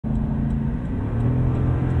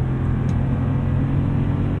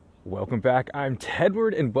Welcome back. I'm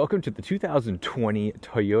Tedward and welcome to the 2020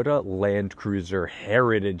 Toyota Land Cruiser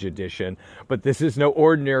Heritage Edition. But this is no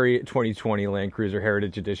ordinary 2020 Land Cruiser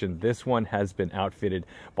Heritage Edition. This one has been outfitted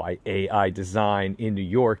by AI Design in New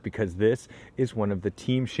York because this is one of the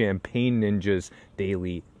Team Champagne Ninja's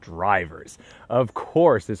daily drivers. Of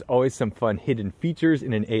course, there's always some fun hidden features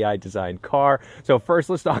in an AI designed car. So first,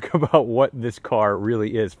 let's talk about what this car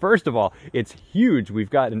really is. First of all, it's huge. We've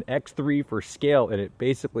got an X3 for scale, and it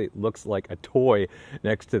basically looks like a toy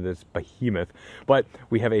next to this behemoth. But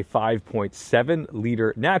we have a 5.7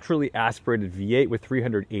 liter naturally aspirated V8 with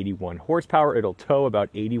 381 horsepower. It'll tow about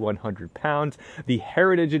 8,100 pounds. The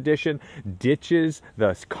Heritage Edition ditches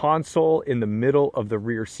the console in the middle of the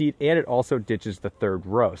rear seat, and it also ditches the third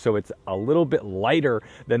row. So it's a little bit lighter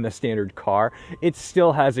than the standard car. It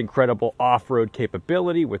still has incredible off-road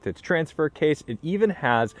capability with its transfer case. It even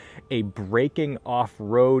has a braking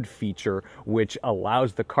off-road feature, which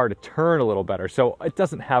allows the car to turn a little better. So it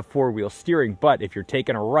doesn't have four-wheel steering, but if you're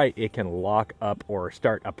taking a right, it can lock up or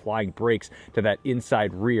start applying brakes to that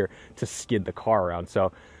inside rear to skid the car around.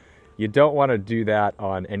 So you don't want to do that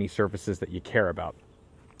on any surfaces that you care about.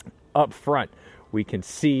 Up front, we can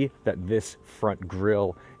see that this front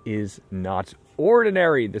grille is not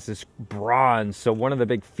ordinary. This is bronze. So one of the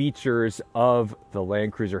big features of the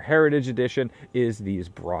Land Cruiser Heritage Edition is these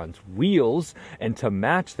bronze wheels. And to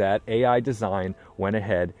match that, AI Design went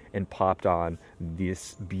ahead and popped on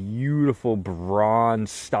this beautiful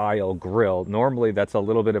bronze style grille. Normally that's a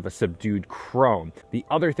little bit of a subdued chrome. The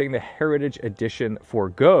other thing the Heritage Edition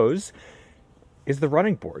forgoes is the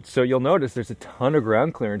running board. So you'll notice there's a ton of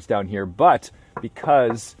ground clearance down here, but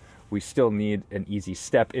because we still need an easy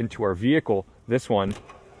step into our vehicle, this one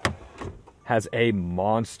has a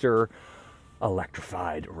monster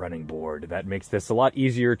electrified running board that makes this a lot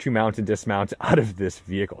easier to mount and dismount out of this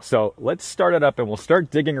vehicle. So let's start it up and we'll start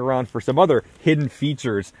digging around for some other hidden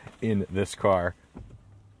features in this car.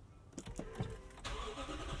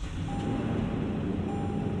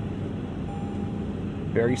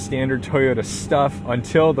 Very standard Toyota stuff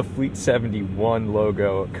until the Fleet 71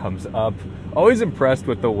 logo comes up. Always impressed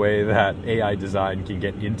with the way that AI Design can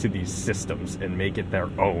get into these systems and make it their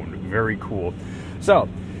own. Very cool. So,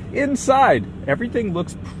 inside, everything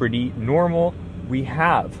looks pretty normal. We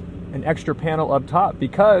have an extra panel up top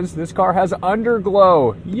because this car has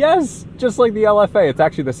underglow. Yes, just like the LFA. It's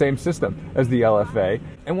actually the same system as the LFA.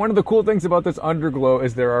 And one of the cool things about this underglow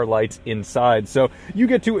is there are lights inside. So you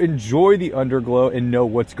get to enjoy the underglow and know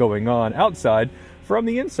what's going on outside from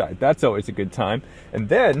the inside. That's always a good time. And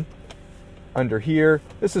then under here,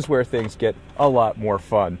 this is where things get a lot more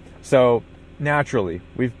fun. So naturally,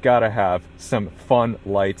 we've got to have some fun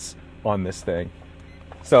lights on this thing.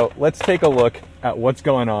 So let's take a look at what's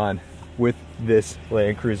going on with this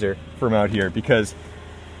Land Cruiser from out here, because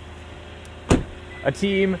a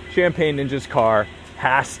Team Champagne Ninja's car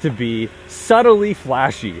has to be subtly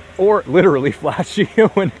flashy, or literally flashy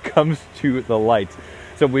when it comes to the lights.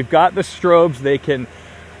 So we've got the strobes. They can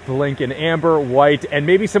blink in amber, white, and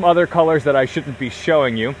maybe some other colors that I shouldn't be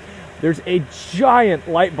showing you. There's a giant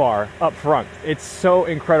light bar up front. It's so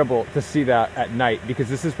incredible to see that at night because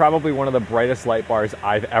this is probably one of the brightest light bars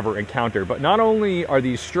I've ever encountered. But not only are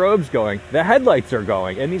these strobes going, the headlights are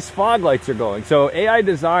going and these fog lights are going. So AI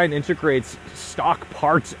Design integrates stock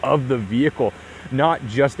parts of the vehicle, not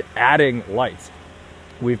just adding lights.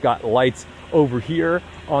 We've got lights over here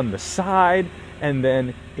on the side and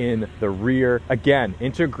then in the rear. Again,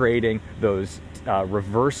 integrating those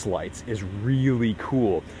reverse lights is really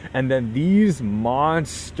cool. And then these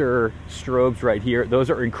monster strobes right here, those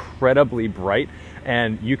are incredibly bright,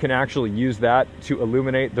 and you can actually use that to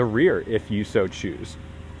illuminate the rear if you so choose.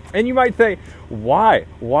 And you might say, why?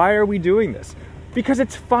 Why are we doing this? Because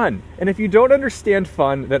it's fun. And if you don't understand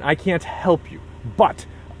fun, then I can't help you. But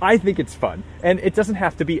I think it's fun, and it doesn't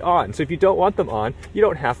have to be on. So if you don't want them on, you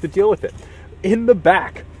don't have to deal with it. In the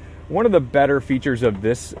back, one of the better features of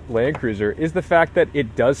this Land Cruiser is the fact that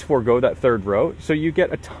it does forego that third row, so you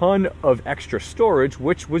get a ton of extra storage,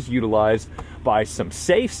 which was utilized by some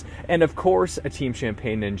safes, and of course, a Team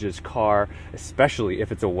Champagne Ninja's car, especially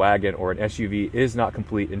if it's a wagon or an SUV, is not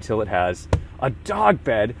complete until it has a dog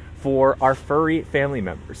bed for our furry family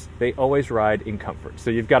members. They always ride in comfort.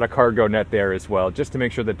 So you've got a cargo net there as well, just to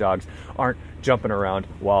make sure the dogs aren't jumping around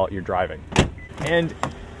while you're driving. And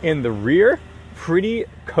in the rear, pretty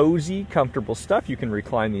cozy, comfortable stuff. You can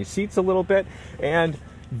recline these seats a little bit, and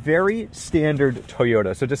very standard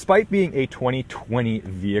Toyota. So despite being a 2020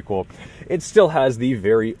 vehicle, it still has the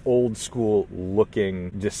very old school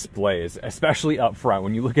looking displays, especially up front.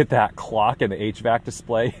 When you look at that clock and the HVAC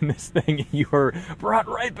display in this thing, you are brought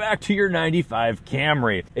right back to your 95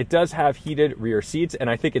 Camry. It does have heated rear seats, and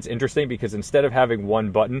I think it's interesting because instead of having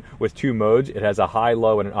one button with two modes, it has a high,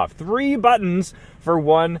 low, and an off. 3 buttons for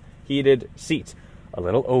one heated seat. A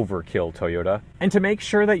little overkill, Toyota. And to make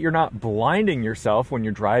sure that you're not blinding yourself when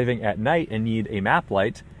you're driving at night and need a map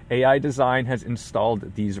light, AI Design has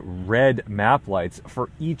installed these red map lights for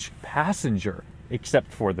each passenger,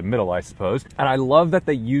 except for the middle, I suppose. And I love that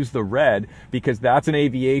they use the red because that's an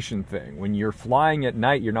aviation thing. When you're flying at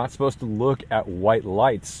night, you're not supposed to look at white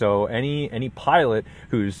lights. So any pilot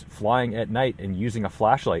who's flying at night and using a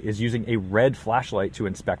flashlight is using a red flashlight to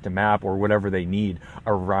inspect a map or whatever they need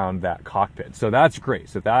around that cockpit. So that's great.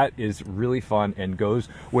 So that is really fun and goes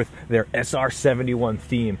with their SR71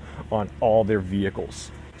 theme on all their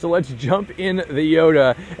vehicles. So let's jump in the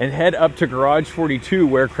Yoda and head up to Garage 42,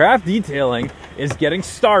 where Craft Detailing is getting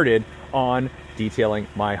started on detailing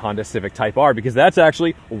my Honda Civic Type R, because that's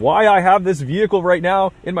actually why I have this vehicle right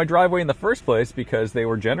now in my driveway in the first place, because they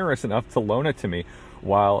were generous enough to loan it to me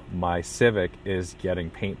while my Civic is getting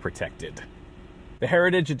paint protected. The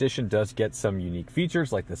Heritage Edition does get some unique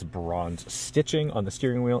features like this bronze stitching on the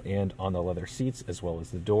steering wheel and on the leather seats, as well as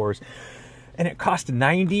the doors. And it cost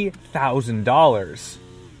 $90,000.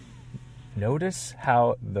 Notice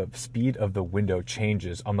how the speed of the window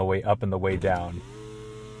changes on the way up and the way down.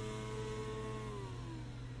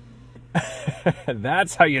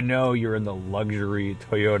 That's how you know you're in the luxury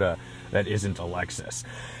Toyota that isn't a Lexus.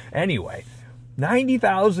 Anyway,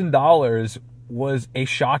 $90,000 was a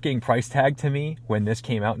shocking price tag to me when this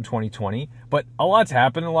came out in 2020, but a lot's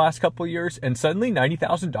happened in the last couple of years, and suddenly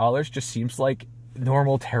 $90,000 just seems like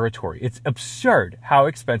normal territory. It's absurd how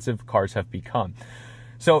expensive cars have become.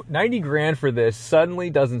 So 90 grand for this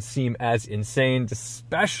suddenly doesn't seem as insane,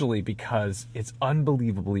 especially because it's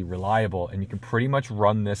unbelievably reliable and you can pretty much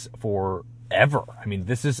run this forever. I mean,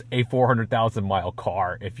 this is a 400,000 mile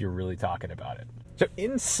car if you're really talking about it. So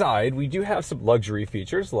inside, we do have some luxury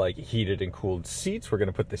features like heated and cooled seats. We're going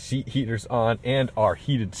to put the seat heaters on and our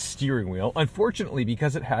heated steering wheel. Unfortunately,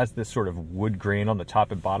 because it has this sort of wood grain on the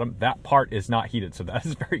top and bottom, that part is not heated, so that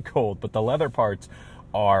is very cold, but the leather parts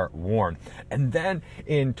are worn. And then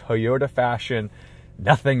in Toyota fashion,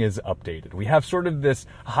 nothing is updated. We have sort of this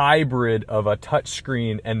hybrid of a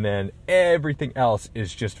touchscreen and then everything else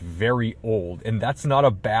is just very old. And that's not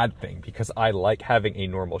a bad thing because I like having a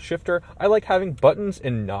normal shifter. I like having buttons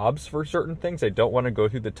and knobs for certain things. I don't want to go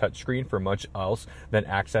through the touchscreen for much else than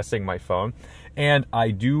accessing my phone. And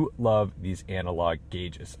I do love these analog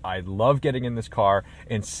gauges. I love getting in this car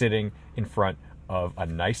and sitting in front of a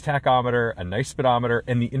nice tachometer, a nice speedometer,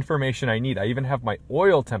 and the information I need. I even have my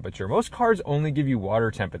oil temperature. Most cars only give you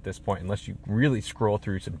water temp at this point unless you really scroll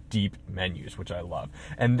through some deep menus, which I love.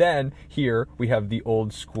 And then here we have the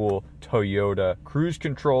old school Toyota cruise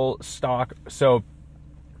control stock. So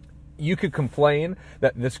you could complain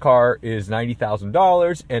that this car is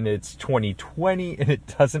 $90,000 and it's 2020 and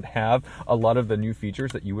it doesn't have a lot of the new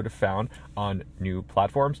features that you would have found on new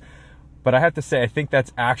platforms. But I have to say, I think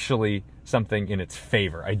that's actually something in its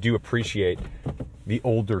favor. I do appreciate the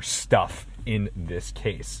older stuff in this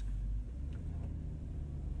case.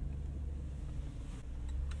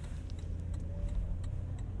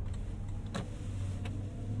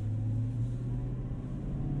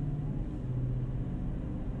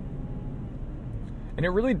 And it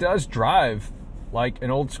really does drive like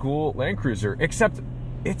an old school Land Cruiser, except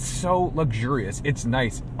it's so luxurious. It's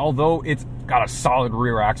nice. Although it's got a solid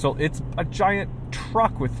rear axle, it's a giant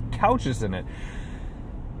truck with couches in it.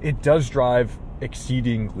 It does drive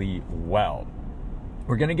exceedingly well.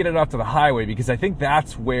 We're going to get it off to the highway because I think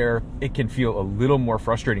that's where it can feel a little more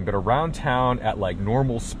frustrating. But around town at like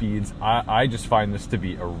normal speeds, I just find this to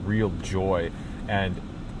be a real joy. And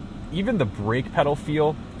even the brake pedal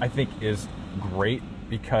feel, I think, is great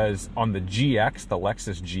because on the GX, the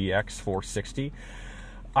Lexus GX 460,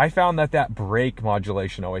 I found that brake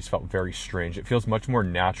modulation always felt very strange. It feels much more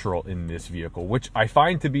natural in this vehicle, which I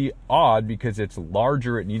find to be odd because it's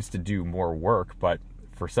larger, it needs to do more work, but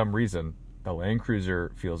for some reason, the Land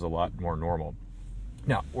Cruiser feels a lot more normal.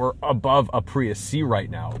 Now, we're above a Prius C right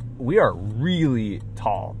now. We are really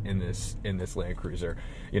tall in this Land Cruiser.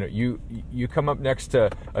 You know, you come up next to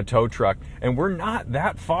a tow truck, and we're not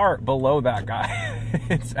that far below that guy.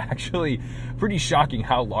 It's actually pretty shocking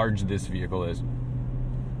how large this vehicle is.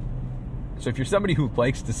 So if you're somebody who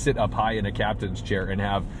likes to sit up high in a captain's chair and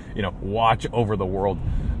have, you know, watch over the world,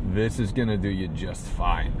 this is gonna do you just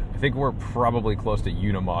fine. I think we're probably close to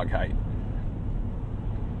Unimog height.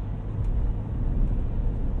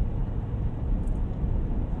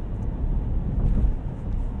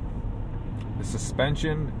 The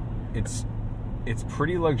suspension, it's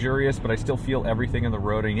pretty luxurious, but I still feel everything in the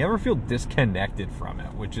road. And you never feel disconnected from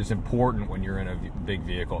it, which is important when you're in a big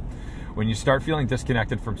vehicle. When you start feeling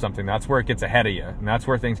disconnected from something, that's where it gets ahead of you, and that's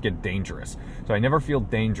where things get dangerous. So I never feel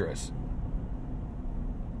dangerous.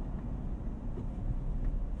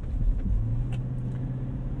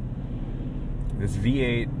 This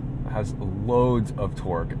V8 has loads of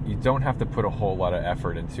torque. You don't have to put a whole lot of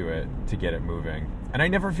effort into it to get it moving. And I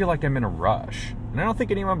never feel like I'm in a rush. And I don't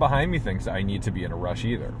think anyone behind me thinks I need to be in a rush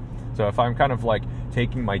either. So if I'm kind of like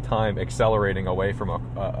taking my time, accelerating away from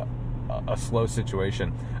a slow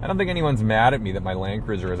situation, I don't think anyone's mad at me that my Land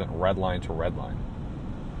Cruiser isn't redline to redline.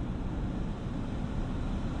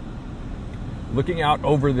 Looking out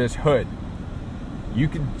over this hood, you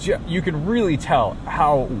can really tell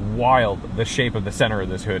how wild the shape of the center of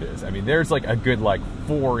this hood is. I mean, there's like a good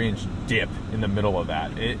 4-inch dip in the middle of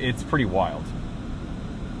that. It's pretty wild.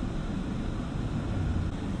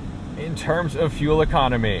 In terms of fuel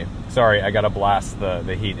economy, sorry, I gotta blast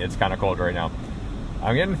the heat. It's kind of cold right now.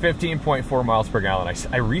 I'm getting 15.4 miles per gallon.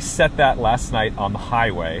 I reset that last night on the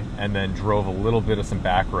highway and then drove a little bit of some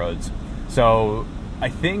back roads. So I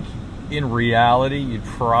think in reality, you'd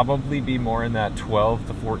probably be more in that 12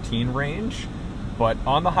 to 14 range. But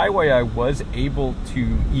on the highway, I was able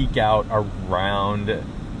to eke out around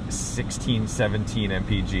 16, 17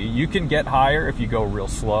 mpg. You can get higher if you go real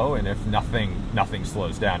slow, and if nothing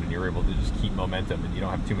slows down and you're able to just keep momentum and you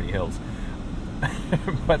don't have too many hills.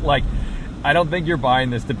 But I don't think you're buying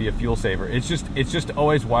this to be a fuel saver. It's just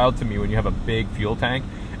always wild to me when you have a big fuel tank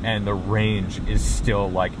and the range is still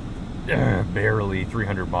barely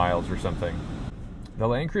 300 miles or something. The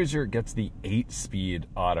Land Cruiser gets the 8-speed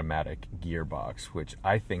automatic gearbox, which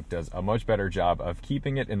I think does a much better job of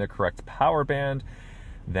keeping it in the correct power band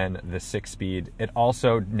than the 6-speed. It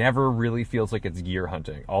also never really feels like it's gear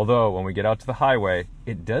hunting, although when we get out to the highway,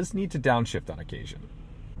 it does need to downshift on occasion.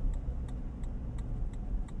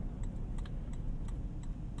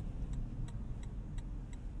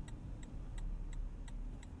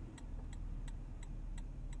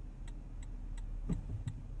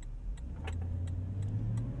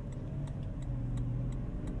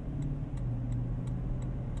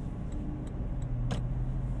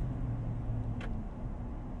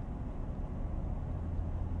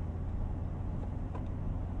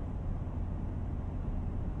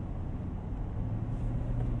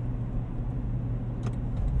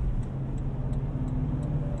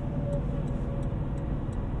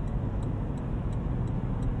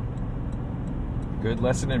 Good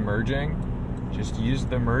lesson in merging. Just use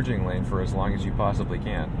the merging lane for as long as you possibly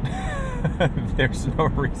can. There's no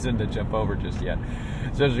reason to jump over just yet,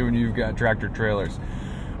 especially when you've got tractor trailers.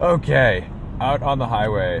 Okay, out on the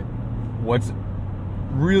highway, what's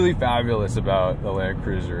really fabulous about the Land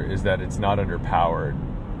Cruiser is that it's not underpowered.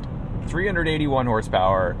 381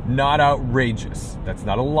 horsepower, not outrageous. That's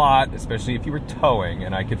not a lot, especially if you were towing,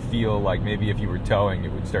 and I could feel like maybe if you were towing,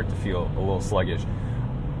 it would start to feel a little sluggish.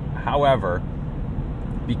 However,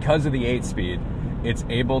 because of the 8-speed, it's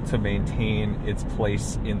able to maintain its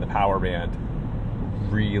place in the power band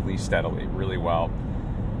really steadily, really well.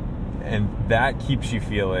 And that keeps you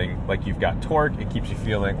feeling like you've got torque. It keeps you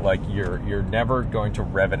feeling like you're never going to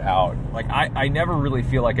rev it out. Like I never really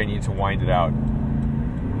feel like I need to wind it out.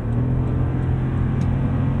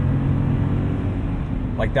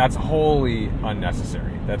 Like that's wholly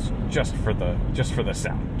unnecessary. That's just for the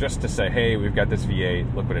sound, just to say, hey, we've got this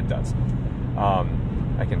V8. Look what it does.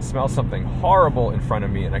 I can smell something horrible in front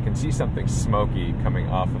of me, and I can see something smoky coming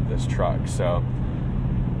off of this truck. So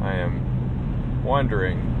I am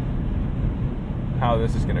wondering how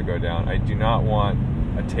this is going to go down. I do not want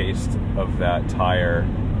a taste of that tire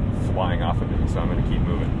flying off of me, so I'm going to keep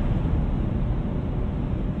moving.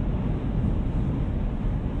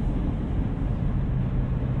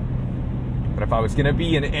 But if I was going to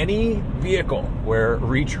be in any vehicle where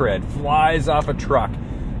retread flies off a truck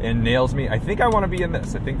and nails me, I think I want to be in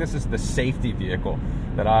this. I think this is the safety vehicle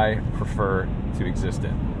that I prefer to exist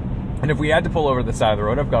in. And if we had to pull over the side of the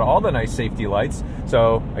road, I've got all the nice safety lights,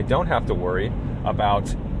 so I don't have to worry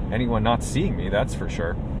about anyone not seeing me, that's for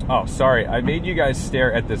sure. Oh, sorry, I made you guys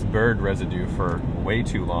stare at this bird residue for way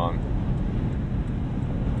too long.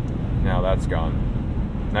 Now that's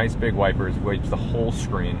gone. Nice big wipers, wipes the whole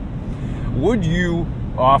screen. Would you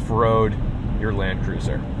off-road your Land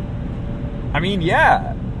Cruiser? I mean,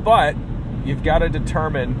 yeah, but you've got to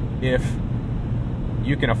determine if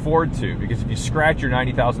you can afford to, because if you scratch your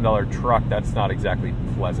 $90,000 truck, that's not exactly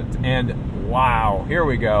pleasant. And wow, here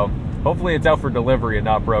we go. Hopefully it's out for delivery and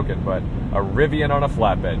not broken, but a Rivian on a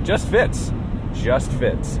flatbed. Just fits. Just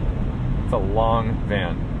fits. It's a long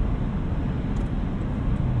van.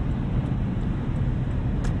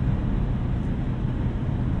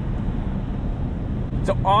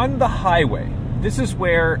 So on the highway, this is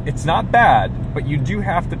where it's not bad, but you do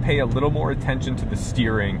have to pay a little more attention to the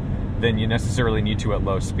steering than you necessarily need to at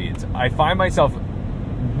low speeds. I find myself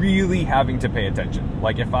really having to pay attention.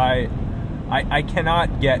 Like if I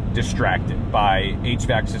cannot get distracted by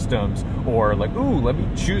HVAC systems or like, ooh, let me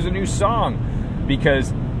choose a new song,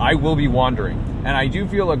 because I will be wandering. And I do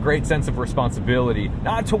feel a great sense of responsibility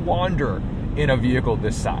not to wander in a vehicle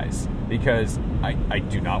this size, because I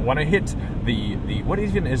do not want to hit the what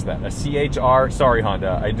even is that? A CHR? Sorry,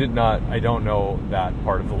 Honda. I don't know that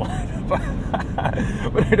part of the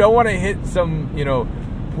lineup. But I don't want to hit some, you know,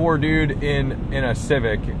 poor dude in a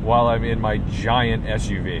Civic while I'm in my giant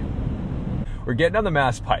SUV. We're getting on the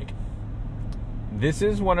Mass Pike. This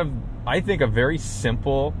is one of, I think, a very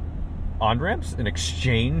simple on-ramps, an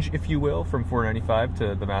exchange, if you will, from 495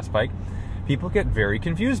 to the Mass Pike. People get very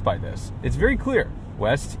confused by this. It's very clear.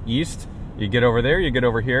 West, east, you get over there, you get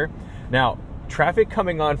over here. Now, traffic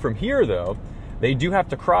coming on from here, though, they do have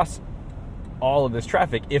to cross all of this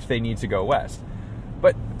traffic if they need to go west.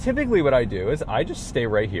 But typically what I do is I just stay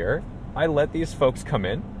right here. I let these folks come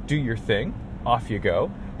in, do your thing, off you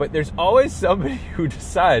go. But there's always somebody who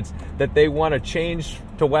decides that they want to change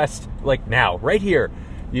to west, like now, right here.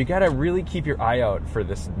 You got to really keep your eye out for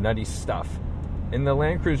this nutty stuff. In the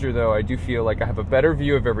Land Cruiser, though, I do feel like I have a better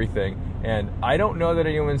view of everything, and I don't know that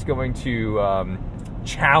anyone's going to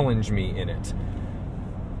challenge me in it.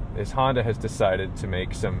 This Honda has decided to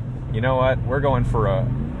make some, you know what, we're going for a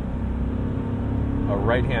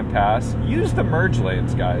right-hand pass. Use the merge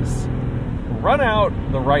lanes, guys. Run out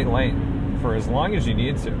the right lane for as long as you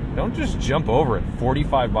need to. Don't just jump over at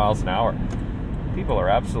 45 miles an hour. People are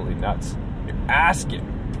absolutely nuts. You're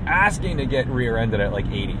asking to get rear-ended at like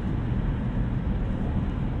 80.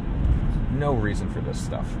 No reason for this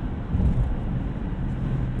stuff.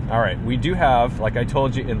 All right, we do have, like I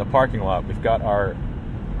told you in the parking lot, we've got our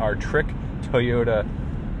Trick Toyota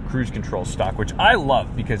cruise control stock, which I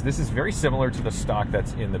love because this is very similar to the stock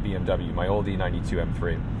that's in the BMW, my old E92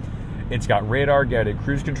 M3. It's got radar guided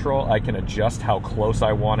cruise control. I can adjust how close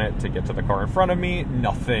I want it to get to the car in front of me.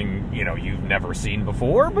 Nothing, you know, you've never seen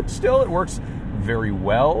before, but still it works very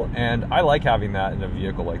well. And I like having that in a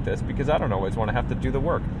vehicle like this because I don't always want to have to do the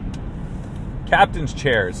work. Captain's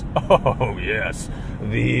chairs. Oh yes,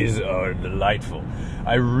 these are delightful.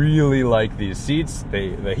 I really like these seats.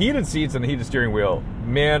 The heated seats and the heated steering wheel,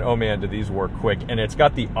 man, oh man, do these work quick. And it's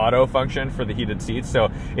got the auto function for the heated seats, so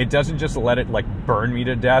it doesn't just let it like burn me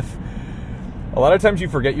to death. A lot of times you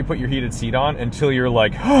forget you put your heated seat on until you're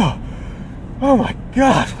like, oh my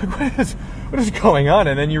God, like what is going on?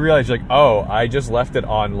 And then you realize, like, oh, I just left it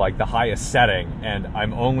on like the highest setting and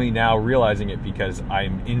I'm only now realizing it because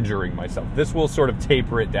I'm injuring myself. This will sort of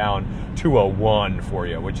taper it down to a 1 for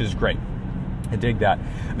you, which is great. I dig that.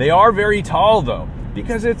 They are very tall though,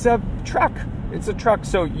 because it's a truck. It's a truck,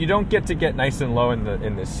 so you don't get to get nice and low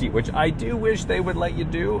in the seat, which I do wish they would let you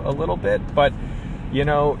do a little bit, but you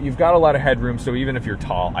know, you've got a lot of headroom, so even if you're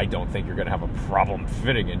tall, I don't think you're gonna have a problem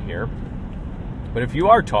fitting in here. But if you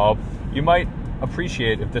are tall, you might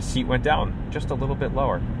appreciate if the seat went down just a little bit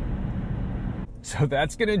lower. So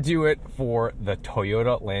that's gonna do it for the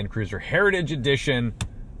Toyota Land Cruiser Heritage Edition,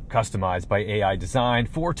 customized by AI Design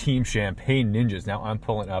for Team Champagne Ninjas. Now I'm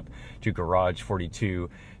pulling up to Garage 42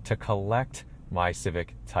 to collect my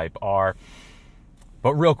Civic Type R.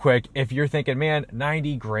 But real quick, if you're thinking, man,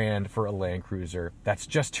 90 grand for a Land Cruiser, that's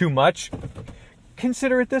just too much,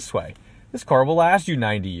 consider it this way. This car will last you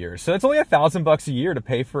 90 years. So it's only $1,000 a year to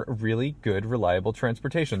pay for a really good, reliable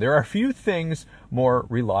transportation. There are few things more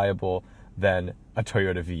reliable than a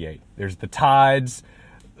Toyota V8. There's the tides,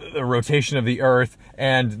 the rotation of the earth,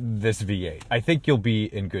 and this V8. I think you'll be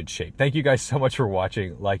in good shape. Thank you guys so much for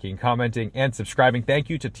watching, liking, commenting, and subscribing. Thank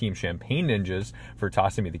you to Team Champagne Ninjas for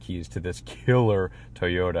tossing me the keys to this killer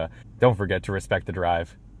Toyota. Don't forget to respect the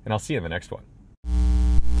drive, and I'll see you in the next one.